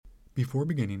Before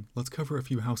beginning, let's cover a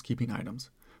few housekeeping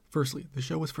items. Firstly, the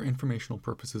show is for informational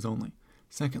purposes only.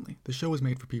 Secondly, the show is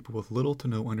made for people with little to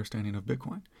no understanding of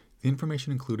Bitcoin. The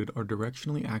information included are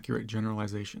directionally accurate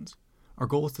generalizations. Our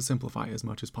goal is to simplify as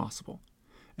much as possible.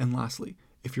 And lastly,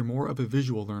 if you're more of a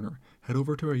visual learner, head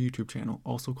over to our YouTube channel,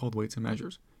 also called Weights and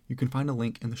Measures. You can find a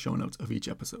link in the show notes of each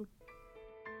episode.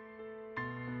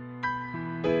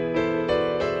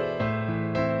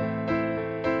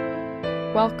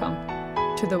 Welcome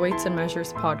to the Weights and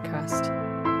Measures podcast.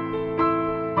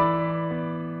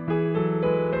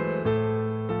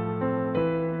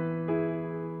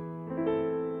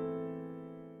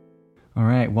 All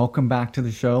right, welcome back to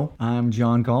the show. I'm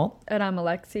John Galt. And I'm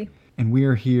Alexi. And we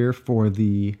are here for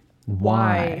the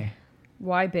Why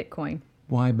Bitcoin?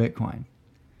 Why Bitcoin?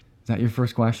 Is that your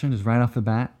first question, just right off the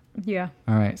bat? Yeah.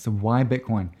 All right, so why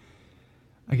Bitcoin?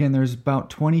 Again, there's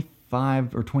about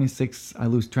 25 or 26, I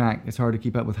lose track. It's hard to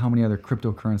keep up with how many other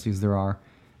cryptocurrencies there are.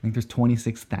 I think there's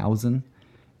 26,000,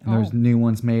 and there's new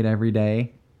ones made every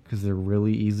day because they're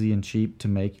really easy and cheap to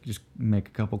make. You just make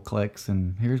a couple clicks,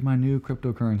 and here's my new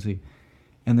cryptocurrency.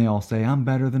 And they all say, I'm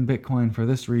better than Bitcoin for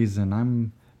this reason.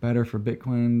 I'm better for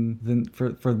Bitcoin than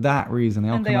for that reason.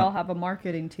 They all have a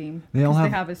marketing team. They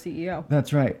have a CEO.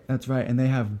 That's right. And they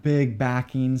have big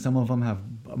backing. Some of them have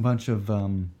a bunch of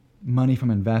money from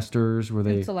investors where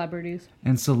And celebrities.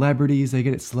 And celebrities. They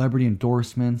get celebrity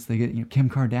endorsements. They get Kim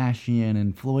Kardashian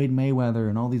and Floyd Mayweather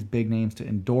and all these big names to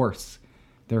endorse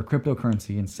their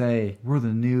cryptocurrency and say, we're the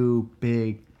new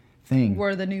big thing.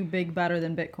 We're the new big better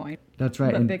than Bitcoin. That's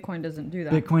right. But and Bitcoin doesn't do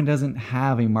that. Bitcoin doesn't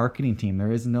have a marketing team.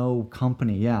 There is no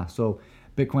company. Yeah. So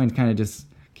Bitcoin kind of just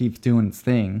keeps doing its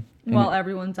thing. While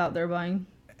everyone's out there buying.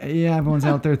 Yeah, everyone's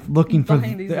out there looking for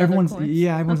everyone's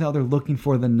out there looking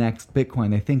for the next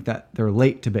Bitcoin. They think that they're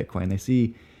late to Bitcoin. They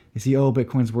see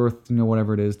Bitcoin's worth,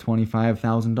 whatever it is,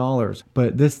 $25,000.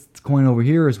 But this coin over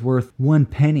here is worth 1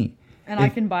 penny. And I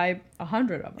can buy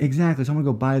 100 of them. Exactly. So I'm going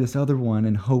to go buy this other one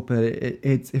and hope that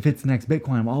if it's the next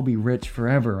Bitcoin, I'll be rich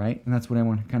forever, right? And that's what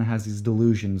everyone kind of has these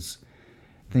delusions,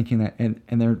 thinking that, and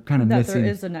they're kind of missing. That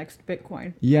there is the next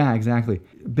Bitcoin. Yeah, exactly.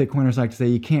 Bitcoiners like to say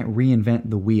you can't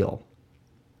reinvent the wheel.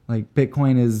 Like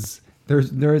Bitcoin is,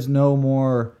 there is no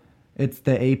more, it's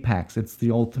the apex, it's the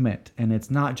ultimate. And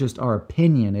it's not just our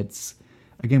opinion. It's,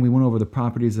 again, we went over the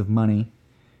properties of money.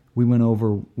 We went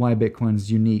over why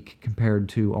Bitcoin's unique compared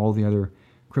to all the other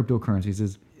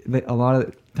cryptocurrencies. A lot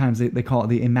of times they call it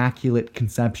the immaculate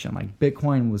conception. Like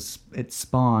Bitcoin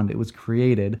it was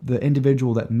created. The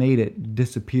individual that made it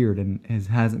disappeared and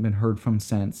hasn't been heard from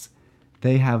since.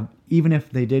 Even if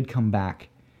they did come back,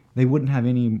 they wouldn't have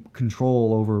any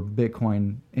control over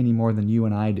Bitcoin any more than you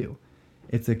and I do.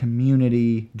 It's a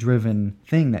community-driven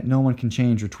thing that no one can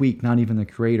change or tweak, not even the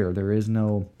creator. There is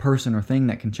no person or thing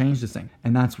that can change this thing.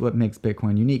 And that's what makes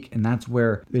Bitcoin unique. And that's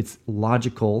where it's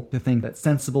logical to think that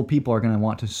sensible people are going to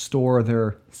want to store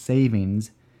their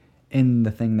savings in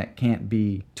the thing that can't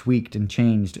be tweaked and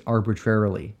changed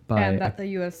arbitrarily. And that the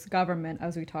U.S. government,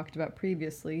 as we talked about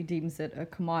previously, deems it a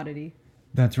commodity.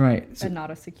 That's right. And not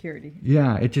a security.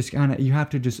 Yeah, it just you have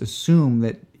to just assume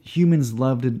that humans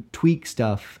love to tweak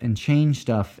stuff and change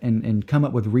stuff and come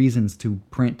up with reasons to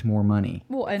print more money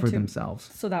for themselves.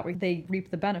 So that way they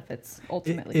reap the benefits,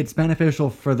 ultimately. It's beneficial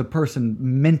for the person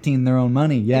minting their own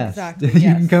money, yes. Exactly,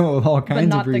 You can come up with all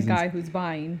kinds of reasons. But not the guy who's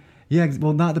buying. Yeah,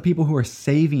 well, not the people who are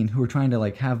saving, who are trying to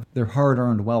have their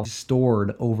hard-earned wealth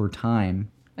stored over time.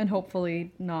 And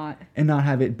hopefully not. And not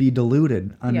have it be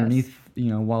diluted underneath,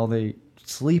 while they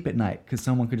sleep at night, because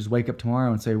someone could just wake up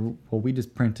tomorrow and say, well, we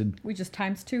just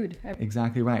times two'd.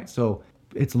 Exactly right. So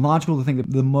it's logical to think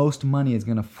that the most money is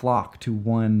going to flock to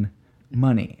one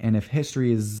money. And if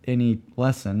history is any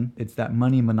lesson, it's that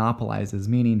money monopolizes,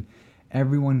 meaning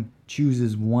everyone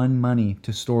chooses one money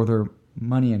to store their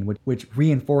money in, which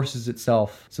reinforces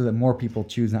itself so that more people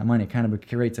choose that money. It kind of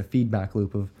creates a feedback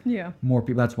loop of more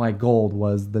people. That's why gold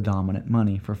was the dominant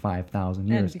money for 5,000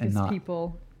 years. And because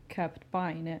people kept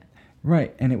buying it.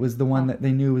 Right, and it was the one that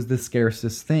they knew was the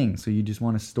scarcest thing. So you just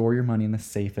want to store your money in the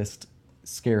safest,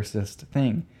 scarcest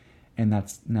thing. And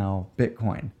that's now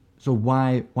Bitcoin. So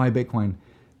why Bitcoin?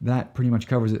 That pretty much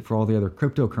covers it for all the other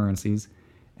cryptocurrencies.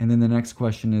 And then the next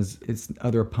question is, its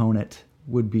other opponent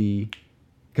would be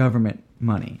government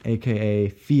money, aka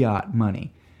fiat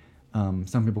money.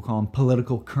 Some people call them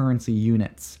political currency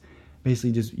units.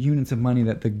 Basically just units of money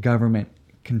that the government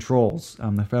controls.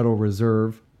 The Federal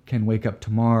Reserve can wake up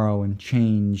tomorrow and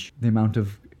change the amount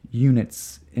of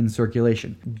units in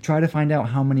circulation. Try to find out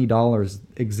how many dollars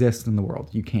exist in the world.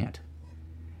 You can't.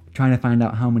 Trying to find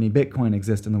out how many Bitcoin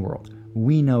exist in the world.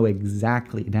 We know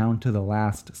exactly, down to the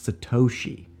last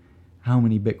Satoshi, how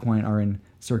many Bitcoin are in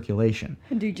circulation.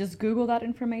 And do you just Google that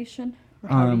information? Or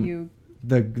how do you...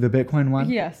 The Bitcoin one?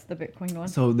 Yes, the Bitcoin one.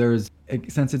 So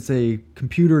since it's a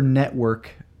computer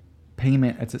network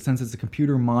payment, since it's a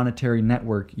computer monetary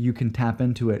network, you can tap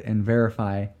into it and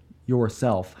verify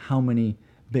yourself how many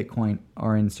Bitcoin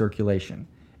are in circulation.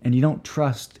 And you don't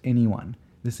trust anyone.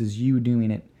 This is you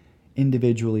doing it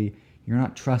individually. You're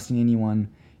not trusting anyone.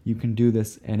 You can do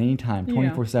this at any time,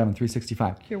 24/7,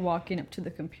 365. You're walking up to the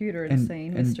computer and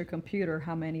saying, Mr. Computer,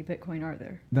 how many Bitcoin are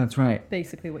there? That's right.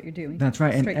 Basically what you're doing. That's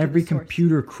right. Straight And to every the source.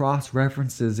 computer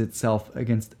cross-references itself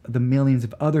against the millions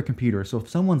of other computers. So if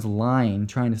someone's lying,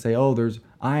 trying to say,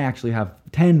 I actually have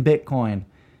 10 Bitcoin,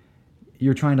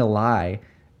 you're trying to lie.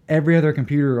 Every other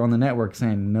computer on the network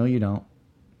saying, no, you don't.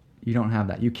 You don't have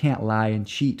that. You can't lie and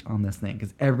cheat on this thing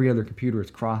because every other computer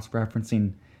is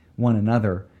cross-referencing one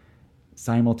another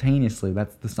simultaneously.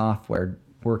 That's the software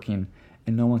working,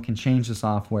 and no one can change the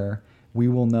software. We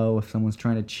will know if someone's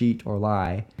trying to cheat or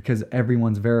lie because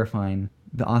everyone's verifying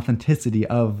the authenticity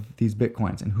of these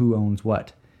Bitcoins and who owns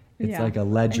what. It's like a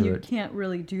ledger. And you can't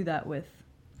really do that with,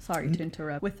 sorry to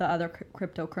interrupt, with the other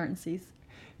cryptocurrencies.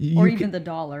 Or even the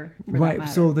dollar, for that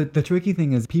matter. So the tricky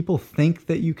thing is people think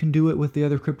that you can do it with the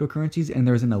other cryptocurrencies, and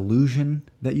there's an illusion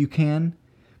that you can,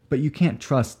 but you can't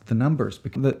trust the numbers.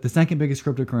 Because the second biggest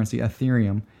cryptocurrency,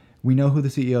 Ethereum, we know who the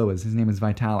CEO is. His name is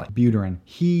Vitalik Buterin.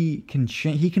 He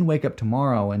can wake up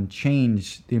tomorrow and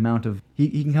change the amount of...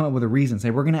 He can come up with a reason, say,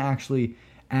 we're going to actually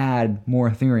add more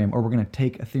Ethereum, or we're going to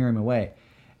take Ethereum away.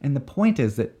 And the point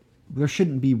is that there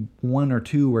shouldn't be 1 or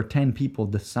 2 or 10 people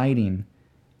deciding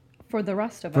for the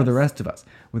rest of us. For the rest of us.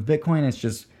 With Bitcoin, it's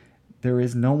just, there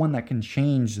is no one that can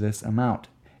change this amount.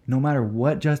 No matter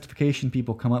what justification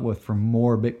people come up with for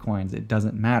more Bitcoins, it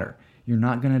doesn't matter. You're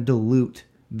not going to dilute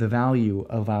the value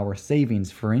of our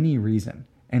savings for any reason.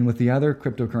 And with the other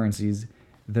cryptocurrencies,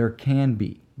 there can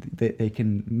be. They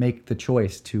can make the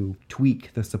choice to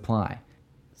tweak the supply.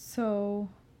 So,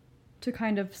 to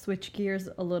kind of switch gears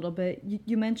a little bit,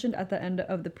 you mentioned at the end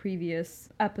of the previous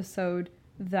episode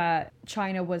that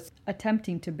China was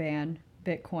attempting to ban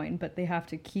Bitcoin, but they have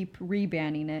to keep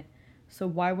rebanning it. So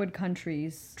why would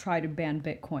countries try to ban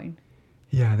Bitcoin?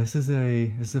 Yeah, this is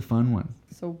a fun one.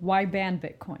 So why ban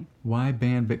Bitcoin? Why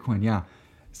ban Bitcoin? Yeah,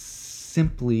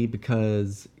 simply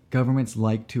because governments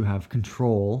like to have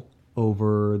control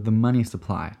over the money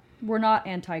supply. We're not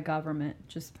anti-government,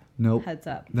 just nope. Heads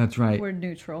up. That's right. We're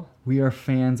neutral. We are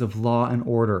fans of law and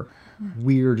order.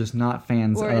 We're just not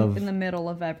fans We're of... in the middle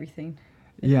of everything.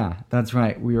 Yeah, that's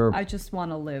right. I just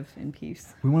want to live in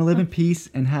peace. We want to live in peace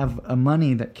and have a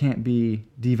money that can't be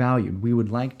devalued. We would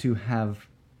like to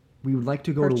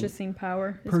go purchasing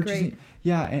power is great.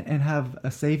 Yeah, and have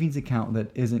a savings account that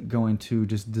isn't going to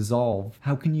just dissolve.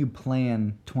 How can you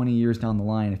plan 20 years down the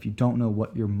line if you don't know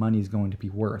what your money is going to be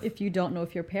worth? If you don't know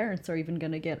if your parents are even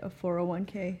going to get a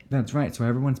 401k. That's right. So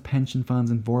everyone's pension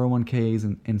funds and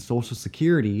 401ks and Social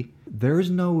Security, there's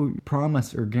no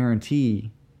promise or guarantee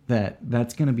that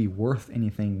that's going to be worth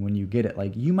anything when you get it.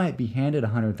 Like, you might be handed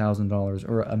 $100,000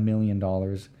 or $1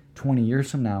 million 20 years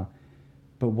from now,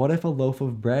 but what if a loaf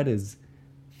of bread is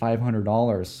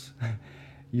 $500?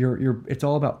 It's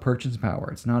all about purchasing power.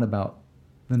 It's not about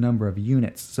the number of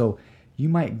units. So you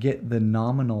might get the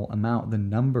nominal amount, the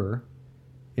number.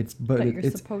 It's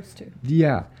supposed to.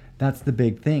 Yeah, that's the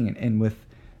big thing.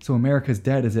 So America's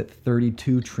debt is at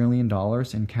 $32 trillion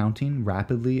and counting,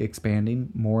 rapidly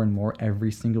expanding more and more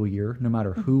every single year, no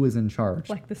matter who is in charge.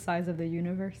 Like the size of the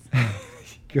universe.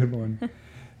 Good one.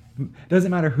 Doesn't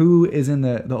matter who is in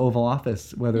the Oval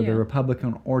Office, whether they're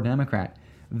Republican or Democrat.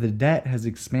 The debt has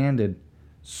expanded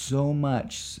so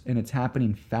much, and it's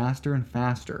happening faster and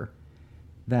faster,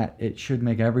 that it should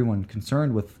make everyone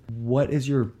concerned with what is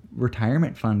your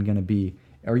retirement fund going to be?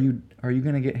 Are you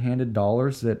going to get handed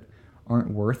dollars that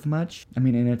aren't worth much? I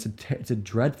mean, and it's a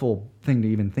dreadful thing to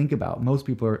even think about. Most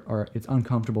people are it's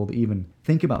uncomfortable to even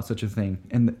think about such a thing.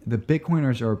 And the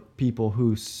Bitcoiners are people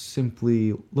who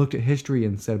simply looked at history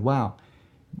and said, wow,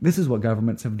 this is what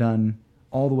governments have done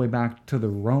all the way back to the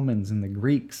Romans and the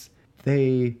Greeks.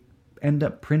 They end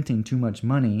up printing too much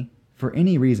money for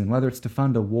any reason, whether it's to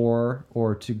fund a war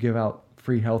or to give out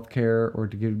free healthcare or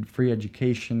to give free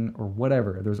education or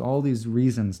whatever. There's all these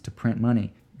reasons to print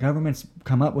money. Governments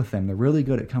come up with them. They're really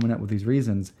good at coming up with these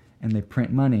reasons, and they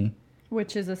print money.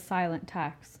 Which is a silent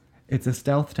tax. It's a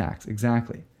stealth tax,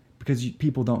 exactly. Because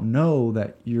people don't know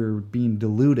that you're being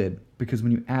diluted, because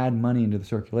when you add money into the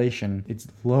circulation, it's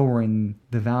lowering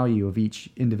the value of each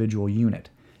individual unit.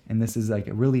 And this is like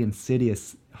a really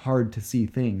insidious, hard to see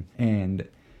thing. And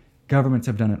governments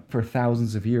have done it for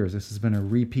thousands of years. This has been a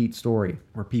repeat story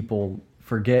where people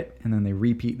forget and then they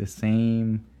repeat the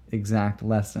same exact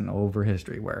lesson over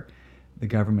history where the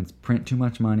governments print too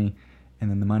much money and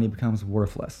then the money becomes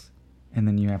worthless. And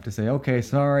then you have to say, okay,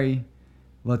 sorry,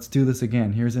 let's do this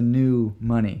again. Here's a new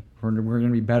money. We're going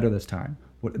to be better this time.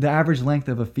 The average length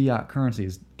of a fiat currency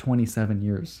is 27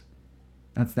 years.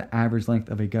 That's the average length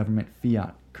of a government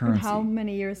fiat currency. And how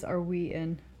many years are we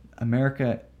in?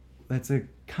 America, that's a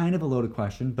kind of a loaded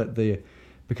question, but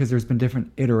because there's been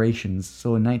different iterations. So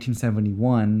in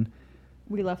 1971,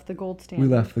 we left the gold standard.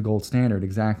 We left the gold standard,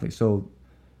 exactly. So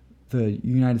the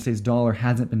United States dollar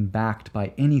hasn't been backed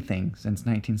by anything since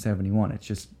 1971. It's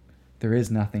just, there is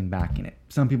nothing backing it.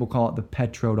 Some people call it the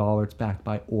petrodollar. It's backed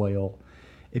by oil.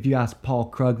 If you ask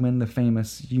Paul Krugman, the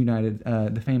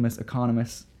famous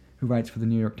economist who writes for the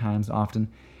New York Times often,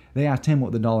 they asked him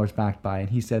what the dollar's backed by,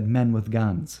 and he said men with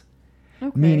guns.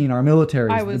 Okay. Meaning our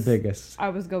military is the biggest. I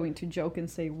was going to joke and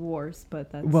say wars, but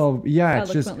that's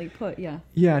eloquently put, yeah.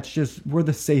 Yeah, it's just, we're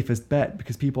the safest bet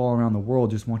because people all around the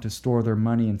world just want to store their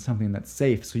money in something that's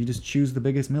safe. So you just choose the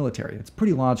biggest military. It's a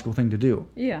pretty logical thing to do.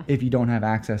 Yeah. If you don't have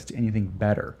access to anything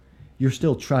better. You're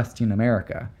still trusting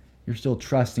America. You're still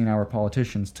trusting our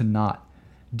politicians to not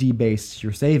debase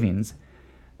your savings,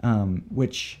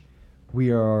 which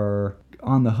we are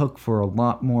on the hook for a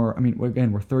lot more. I mean,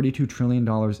 again, we're $32 trillion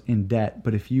in debt,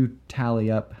 but if you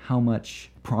tally up how much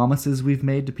promises we've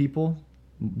made to people,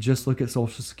 just look at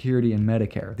Social Security and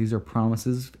Medicare. These are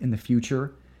promises in the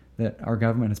future that our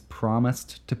government has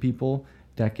promised to people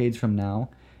decades from now.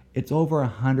 It's over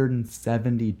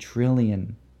 $170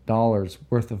 trillion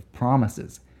worth of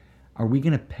promises. Are we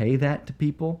going to pay that to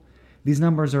people? These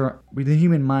numbers the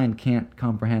human mind can't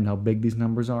comprehend how big these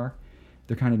numbers are.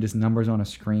 They're kind of just numbers on a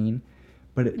screen.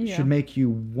 But it should make you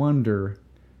wonder,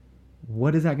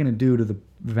 what is that going to do to the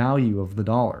value of the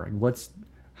dollar?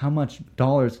 How much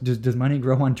dollars, does money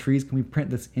grow on trees? Can we print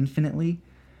this infinitely?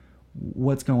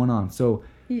 What's going on? So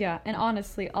yeah, and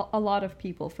honestly, a lot of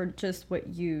people, for just what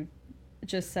you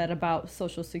just said about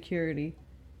Social Security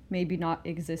maybe not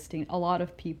existing, a lot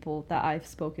of people that I've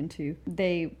spoken to,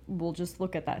 they will just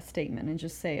look at that statement and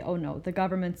just say, oh no, the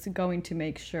government's going to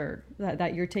make sure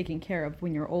that you're taken care of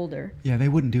when you're older. Yeah, they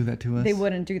wouldn't do that to us. They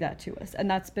wouldn't do that to us. And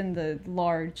that's been the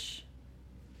large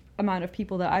amount of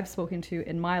people that I've spoken to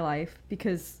in my life,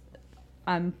 because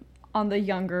I'm on the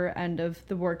younger end of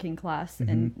the working class,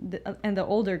 mm-hmm. and the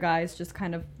older guys just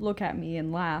kind of look at me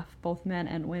and laugh, both men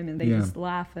and women. They just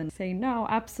laugh and say, no,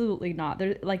 absolutely not.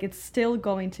 They're like, it's still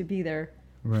going to be there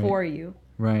for you.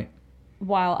 Right.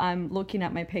 While I'm looking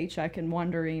at my paycheck and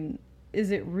wondering,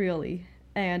 is it really?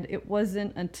 And it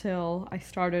wasn't until I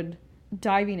started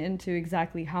diving into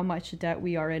exactly how much debt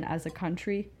we are in as a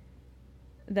country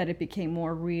that it became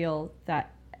more real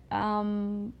that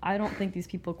I don't think these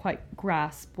people quite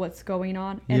grasp what's going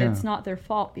on. And it's not their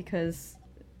fault, because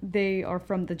they are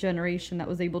from the generation that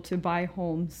was able to buy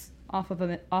homes off of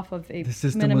a the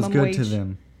system minimum was good wage to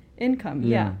them. Income.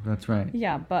 Yeah, that's right.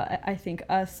 Yeah, but I think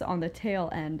us on the tail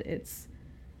end, it's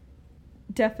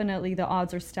definitely the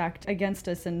odds are stacked against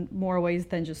us in more ways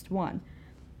than just one.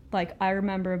 Like, I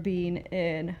remember being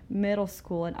in middle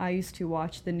school and I used to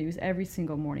watch the news every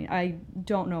single morning. I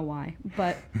don't know why,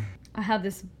 but I have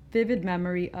this vivid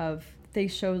memory of, they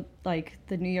showed like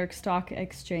the New York Stock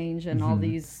Exchange and all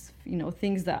these,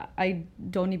 things that I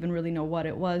don't even really know what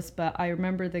it was, but I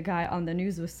remember the guy on the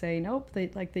news was saying,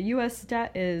 the US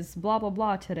debt is blah, blah,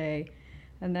 blah today.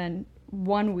 And then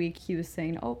one week he was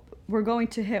saying, we're going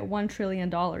to hit $1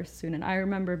 trillion soon. And I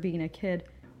remember being a kid.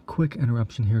 Quick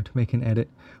interruption here to make an edit.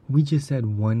 We just said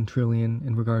 1 trillion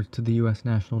in regards to the US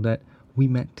national debt. We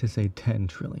meant to say 10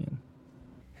 trillion.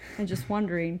 And just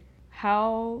wondering,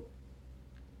 how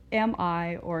am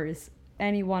I, or is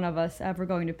any one of us ever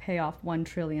going to pay off $1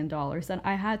 trillion? And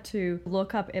I had to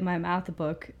look up in my math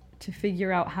book to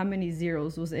figure out how many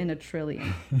zeros was in a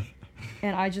trillion.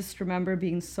 And I just remember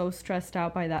being so stressed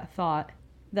out by that thought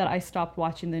that I stopped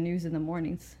watching the news in the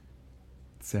mornings.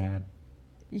 Sad.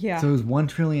 Yeah. So it was 1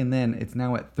 trillion then. It's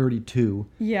now at 32.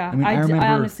 Yeah. I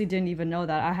honestly didn't even know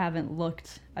that. I haven't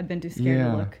looked. I've been too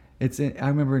scared to look. I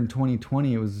remember in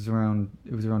 2020 it was around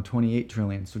 28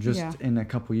 trillion. So just in a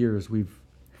couple years we've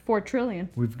 4 trillion.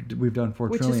 We've done 4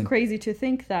 Which trillion. is crazy to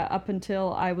think that up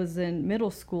until I was in middle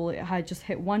school it had just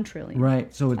hit 1 trillion.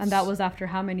 Right. So and that was after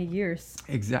how many years?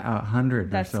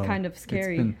 100 That's or so. Kind of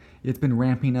scary. It's been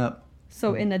ramping up.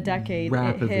 So in a decade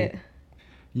rapidly. it hit.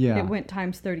 Yeah. It went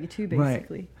times 32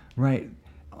 basically. Right.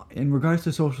 In regards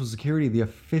to Social Security, the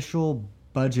official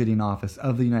budgeting office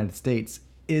of the United States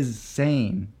is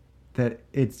saying that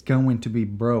it's going to be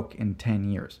broke in 10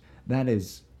 years.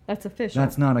 That's official.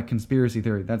 That's not a conspiracy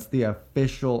theory. That's the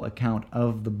official account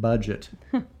of the budget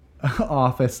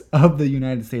office of the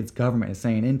United States government is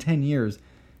saying in 10 years,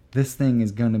 this thing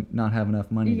is going to not have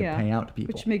enough money to pay out to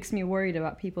people. Which makes me worried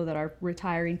about people that are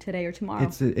retiring today or tomorrow.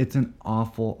 It's an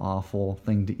awful, awful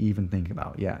thing to even think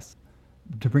about, yes.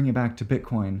 To bring it back to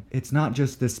Bitcoin, it's not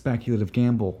just this speculative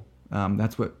gamble.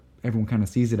 That's what everyone kind of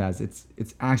sees it as.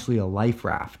 It's actually a life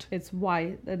raft. It's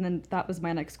why, and then that was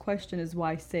my next question, is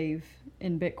why save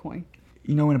in Bitcoin?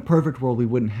 In a perfect world, we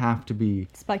wouldn't have to be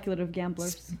speculative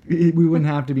gamblers. We wouldn't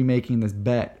have to be making this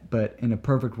bet, but in a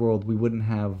perfect world, we wouldn't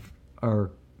have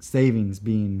our savings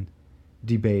being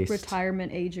debased.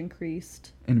 Retirement age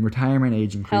increased. And retirement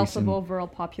age increased. Health of overall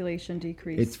population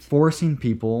decreased. It's forcing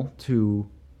people to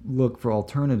look for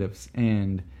alternatives,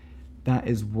 and that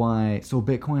is why. So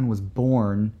Bitcoin was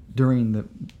born during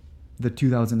the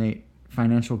 2008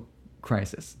 financial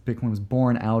crisis. Bitcoin was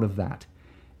born out of that,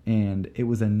 and it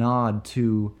was a nod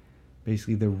to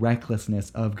basically the recklessness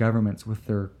of governments with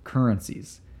their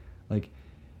currencies. Like,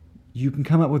 you can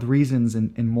come up with reasons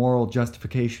and moral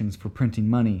justifications for printing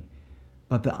money,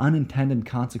 but the unintended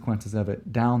consequences of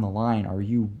it down the line are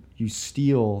you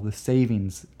steal the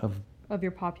savings of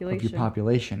your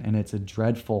population. And it's a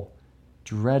dreadful,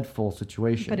 dreadful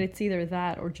situation. But it's either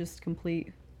that or just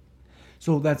complete.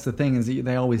 So that's the thing, is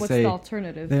they always What's say... the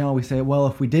alternative? They always say, well,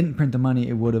 if we didn't print the money,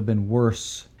 it would have been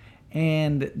worse.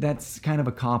 And that's kind of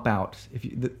a cop-out.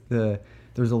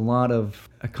 There's a lot of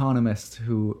economists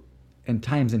who, in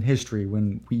times in history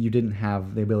when you didn't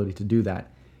have the ability to do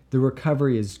that, the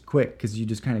recovery is quick because you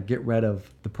just kind of get rid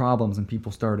of the problems and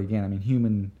people start again. I mean,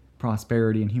 human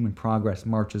prosperity and human progress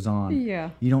marches on.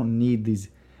 Yeah. You don't need these...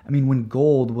 I mean, when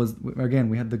gold was... Again,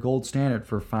 we had the gold standard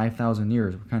for 5,000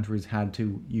 years where countries had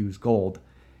to use gold.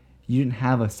 You didn't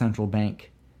have a central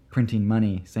bank printing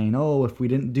money saying, oh, if we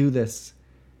didn't do this,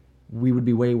 we would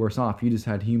be way worse off. You just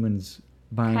had humans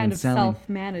buying and selling. Kind of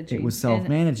self-managing. It was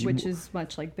self-managing. Which is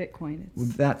much like Bitcoin.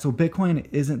 So Bitcoin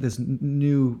isn't this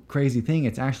new crazy thing.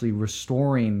 It's actually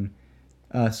restoring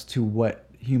us to what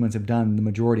humans have done the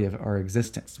majority of our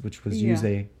existence, which was use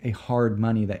a hard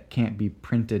money that can't be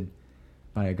printed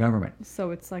by a government.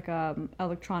 So it's like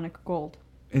electronic gold.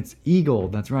 It's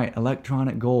e-gold, that's right.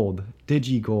 Electronic gold,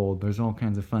 digi-gold, there's all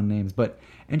kinds of fun names.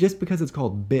 And just because it's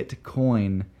called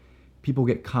Bitcoin, people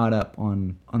get caught up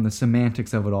on the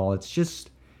semantics of it all. It's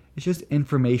just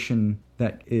information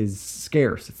that is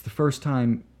scarce. It's the first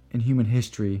time in human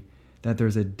history that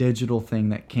there's a digital thing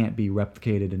that can't be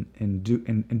replicated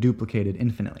and duplicated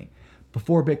infinitely.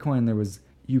 Before Bitcoin,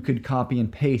 you could copy and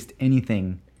paste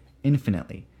anything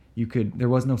infinitely. There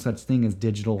was no such thing as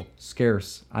digital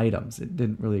scarce items. It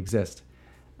didn't really exist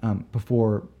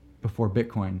before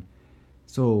Bitcoin.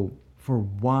 So for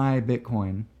why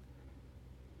Bitcoin,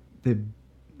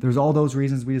 there's all those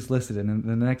reasons we just listed, and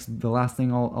the last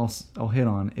thing I'll hit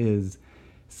on is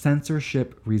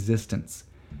censorship resistance,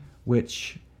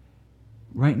 which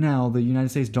right now the United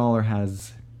States dollar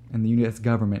has, and the U.S.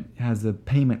 government has a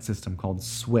payment system called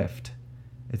SWIFT.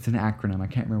 It's an acronym. I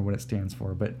can't remember what it stands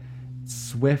for, but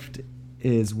SWIFT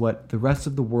is what the rest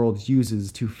of the world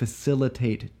uses to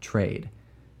facilitate trade.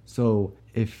 So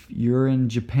if you're in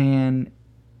Japan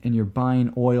and you're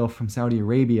buying oil from Saudi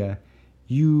Arabia,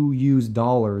 you use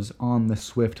dollars on the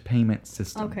SWIFT payment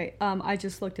system. Okay, I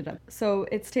just looked it up. So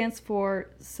it stands for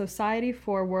Society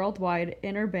for Worldwide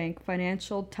Interbank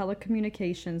Financial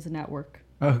Telecommunications Network.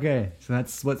 Okay, so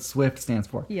that's what SWIFT stands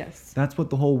for. Yes. That's what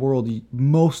the whole world,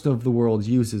 most of the world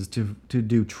uses to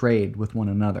do trade with one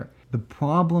another. The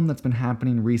problem that's been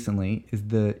happening recently is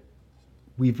that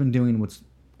we've been doing what's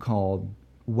called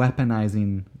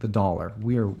weaponizing the dollar.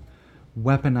 We are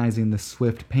weaponizing the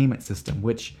SWIFT payment system,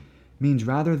 which means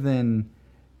rather than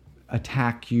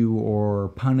attack you or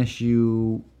punish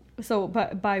you... So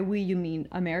by we, you mean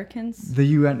Americans? The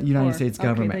United States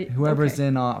government. Whoever's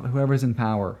in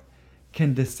power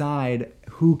can decide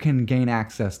who can gain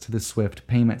access to the SWIFT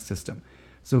payment system.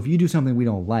 So if you do something we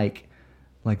don't like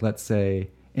let's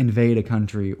say invade a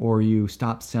country, or you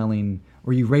stop selling,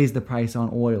 or you raise the price on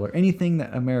oil, or anything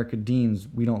that America deems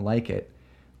we don't like it,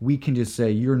 we can just say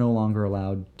you're no longer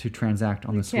allowed to transact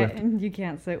on the SWIFT. You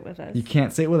can't sit with us. You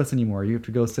can't sit with us anymore. You have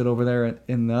to go sit over there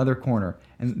in the other corner.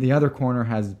 And the other corner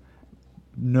has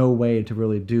no way to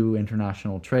really do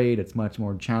international trade. It's much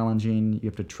more challenging. You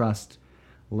have to trust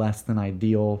less than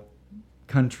ideal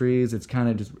countries. It's kind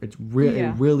of just, it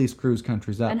really screws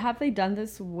countries up. And have they done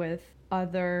this with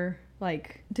other...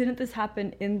 didn't this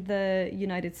happen in the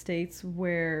United States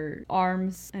where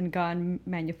arms and gun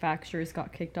manufacturers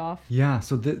got kicked off? Yeah,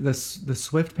 so the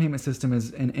SWIFT payment system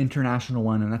is an international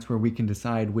one, and that's where we can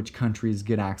decide which countries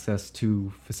get access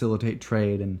to facilitate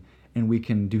trade, and we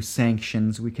can do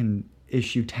sanctions. We can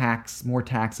issue more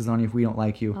taxes on you if we don't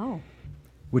like you, Oh.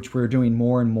 which we're doing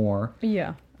more and more.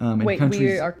 Yeah. In Wait, we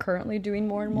countries- are currently doing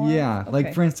more and more? Yeah, like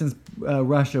Okay. for instance,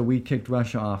 Russia, we kicked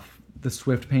Russia off the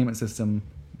SWIFT payment system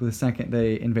the second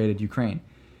they invaded Ukraine.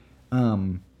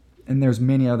 And there's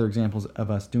many other examples of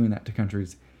us doing that to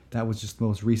countries. That was just the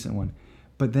most recent one.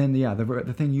 But then, yeah,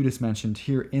 the thing you just mentioned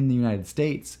here in the United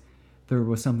States, there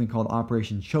was something called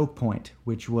Operation Choke Point,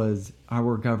 which was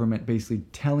our government basically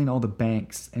telling all the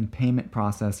banks and payment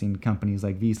processing companies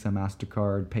like Visa,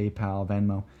 MasterCard, PayPal,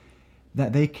 Venmo,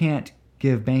 that they can't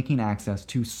give banking access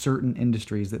to certain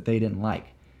industries that they didn't like.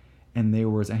 And there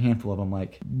was a handful of them,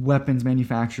 like weapons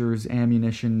manufacturers,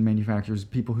 ammunition manufacturers,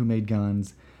 people who made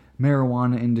guns,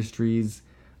 marijuana industries,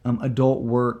 adult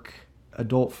work,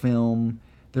 adult film.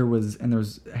 There's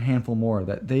a handful more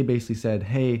that they basically said,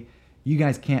 hey, you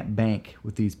guys can't bank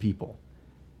with these people.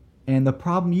 And the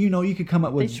problem, you could come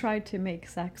up They with... tried to make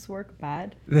sex work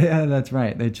bad. Yeah, that's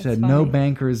right. They said no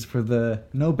funny.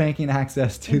 no banking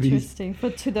access to these... Interesting.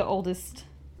 But to the oldest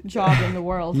job in the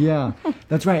world. Yeah,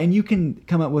 that's right. And you can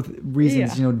come up with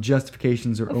reasons, Yeah.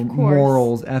 Justifications or Of course.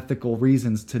 morals, ethical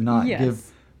reasons to not Yes.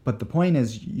 give. But the point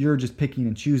is, you're just picking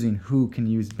and choosing who can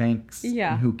use banks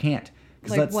Yeah. and who can't.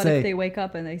 Because Like, let's what say, if they wake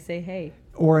up and they say, hey,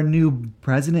 or a new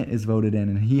president is voted in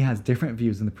and he has different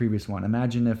views than the previous one.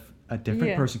 Imagine if a different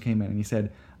Yeah. person came in and he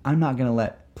said, I'm not going to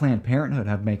let Planned Parenthood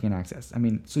have banking access. I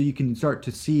mean, so you can start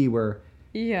to see where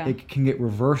yeah, it can get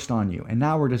reversed on you. And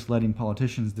now we're just letting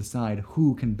politicians decide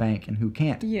who can bank and who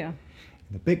can't. yeah,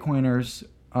 The Bitcoiners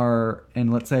are,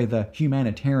 and let's say the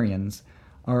humanitarians,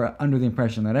 are under the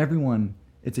impression that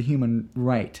it's a human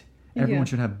right. Everyone Yeah.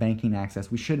 should have banking access.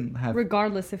 We shouldn't have...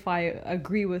 regardless if I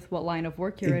agree with what line of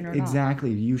work you're in or not.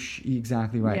 Exactly.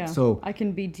 Exactly right. Yeah. So I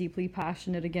can be deeply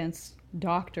passionate against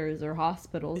doctors or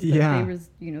hospitals, but Yeah.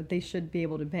 they should be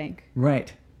able to bank.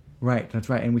 Right, that's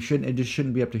right. And it just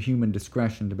shouldn't be up to human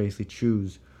discretion to basically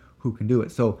choose who can do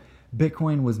it. So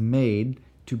Bitcoin was made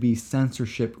to be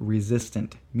censorship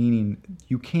resistant, meaning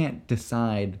you can't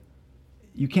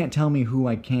tell me who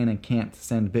I can and can't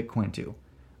send Bitcoin to.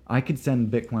 I could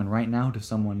send Bitcoin right now to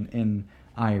someone in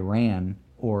Iran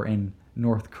or in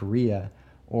North Korea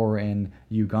or in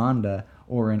Uganda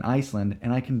or in Iceland,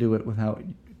 and I can do it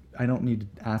I don't need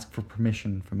to ask for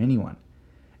permission from anyone.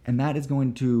 And that is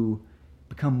going to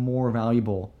become more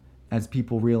valuable as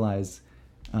people realize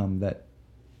that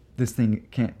this thing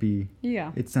can't be...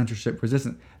 Yeah. It's censorship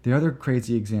resistant. The other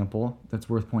crazy example that's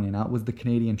worth pointing out was the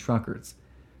Canadian truckers.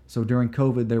 So during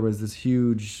COVID, there was this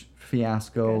huge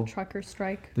fiasco. A trucker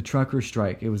strike. The trucker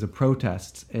strike. It was a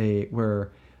protest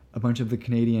where a bunch of the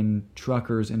Canadian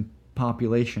truckers and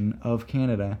population of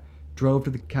Canada drove to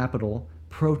the capital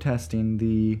protesting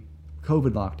the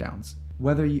COVID lockdowns.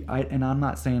 And I'm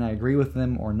not saying I agree with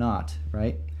them or not,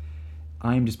 right?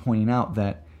 I'm just pointing out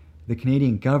that the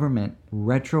Canadian government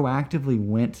retroactively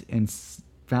went and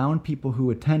found people who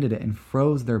attended it and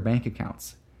froze their bank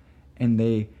accounts. And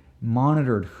they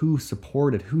monitored who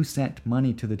sent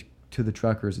money to the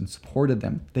truckers and supported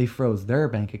them. They froze their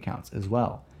bank accounts as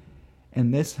well.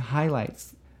 And this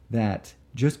highlights that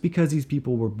just because these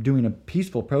people were doing a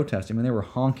peaceful protest, I mean, they were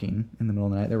honking in the middle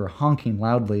of the night. They were honking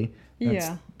loudly.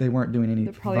 Yeah. They weren't doing any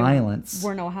There probably violence.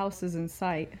 were no houses in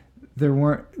sight. They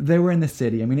were in the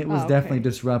city. I mean, it was Oh, definitely okay.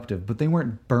 disruptive, but they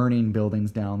weren't burning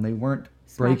buildings down. They weren't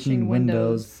breaking Smashing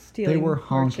windows, They stealing were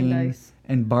honking merchandise.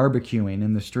 and barbecuing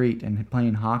in the street and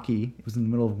playing hockey. It was in the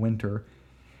middle of winter.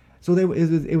 So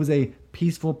it was a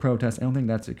peaceful protest. I don't think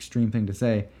that's an extreme thing to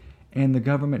say. And the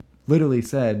government literally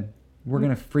said, we're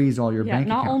going to freeze all your Yeah, bank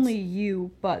not accounts. only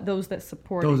you, but those that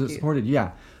supported Those that you. supported,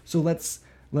 yeah. So let's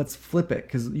flip it,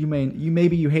 because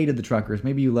maybe you hated the truckers,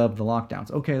 maybe you loved the lockdowns.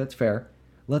 Okay, that's fair.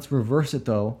 Let's reverse it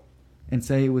though, and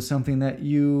say it was something that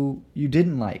you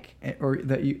didn't like, or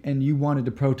that you wanted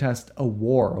to protest a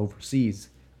war overseas,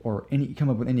 or come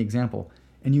up with any example,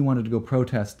 and you wanted to go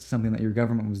protest something that your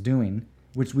government was doing,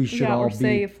 which we should all or be.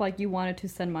 say if you wanted to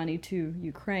send money to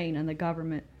Ukraine and the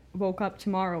government woke up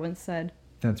tomorrow and said,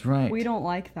 That's right. we don't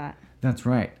like that. That's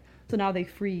right. So now they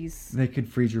freeze. They could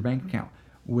freeze your bank account.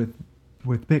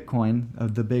 With Bitcoin,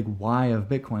 the big why of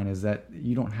Bitcoin is that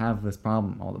you don't have this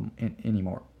problem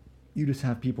anymore. You just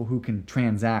have people who can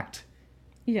transact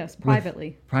Yes,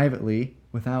 privately. privately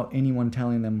without anyone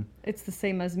telling them. It's the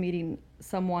same as meeting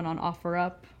someone on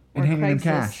OfferUp or And handing them Craigslist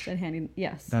cash. and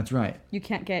yes. That's right. You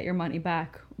can't get your money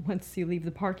back once you leave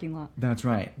the parking lot. That's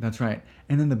right. That's right.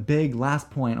 And then the big last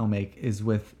point I'll make is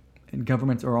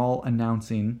governments are all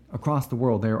announcing across the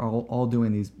world. They're all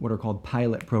doing these what are called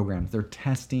pilot programs. They're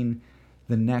testing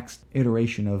the next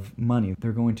iteration of money.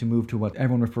 They're going to move to what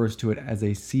everyone refers to it as a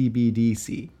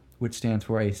CBDC, which stands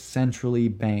for a centrally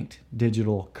banked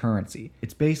digital currency.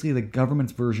 It's basically the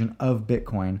government's version of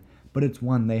Bitcoin, but it's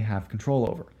one they have control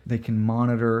over. They can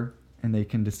monitor and they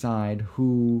can decide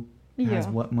who has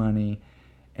Yeah. what money.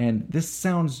 And this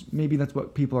sounds, maybe that's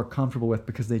what people are comfortable with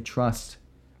because they trust.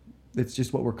 It's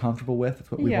just what we're comfortable with. It's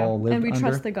what we've all lived and we under.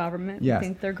 trust the government. Yes. We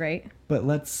think they're great. But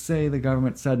let's say the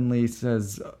government suddenly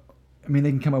says, I mean, they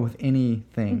can come up with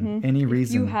anything, any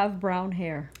reason, You have brown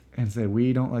hair. and say,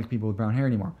 we don't like people with brown hair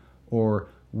anymore. Or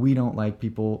we don't like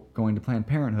people going to Planned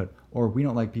Parenthood. Or we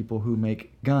don't like people who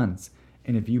make guns.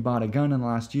 And if you bought a gun in the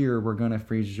last year, we're going to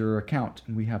freeze your account.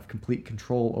 And we have complete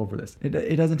control over this.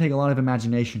 It doesn't take a lot of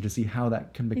imagination to see how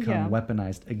that can become Yeah.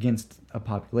 weaponized against a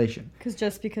population. Because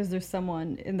just because there's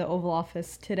someone in the Oval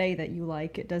Office today that you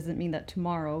like, it doesn't mean that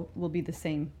tomorrow will be the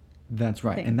same. That's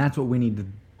right. Thing. And that's what we need to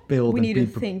build. We and need to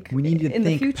be think We need to in the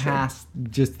think future. past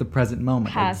just the present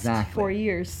moment. Past Exactly. 4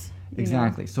 years. you know.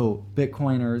 Exactly. So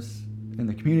Bitcoiners in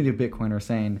the community of Bitcoin are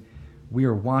saying, we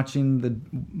are watching the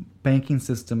banking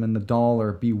system and the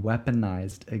dollar be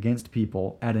weaponized against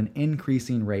people at an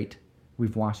increasing rate.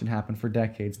 We've watched it happen for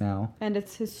decades now. And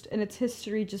it's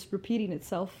history just repeating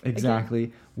itself. again.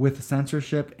 Exactly. With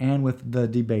censorship and with the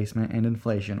debasement and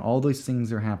inflation. All those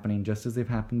things are happening just as they've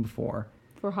happened before.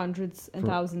 For hundreds and For-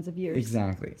 thousands of years.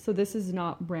 Exactly. So this is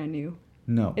not brand new.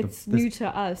 No. It's this- new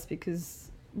to us because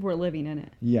we're living in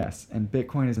it. Yes, and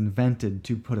Bitcoin is invented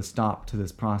to put a stop to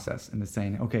this process and is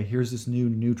saying, okay, here's this new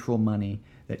neutral money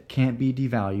that can't be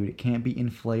devalued, it can't be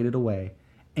inflated away,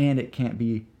 and it can't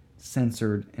be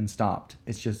censored and stopped.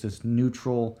 It's just this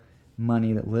neutral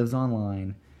money that lives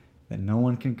online that no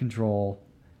one can control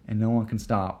and no one can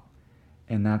stop.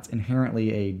 And that's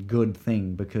inherently a good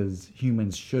thing because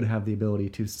humans should have the ability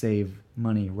to save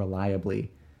money reliably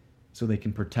so they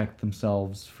can protect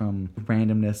themselves from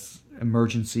randomness,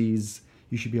 emergencies.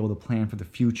 You should be able to plan for the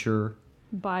future,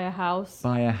 Buy a house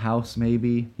buy a house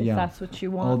maybe. if that's what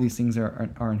you want. All these things are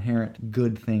inherent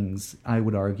good things, I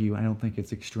would argue. I don't think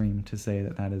it's extreme to say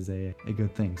that that is a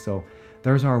good thing. So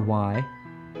there's our why.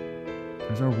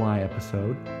 There's our why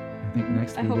episode. I think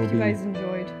next I we hope will you be... guys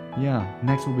enjoyed. Yeah,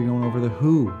 next we'll be going over the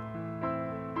who.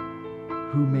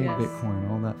 Who made Yes.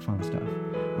 Bitcoin, all that fun stuff.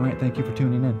 All right, thank you for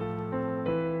tuning in.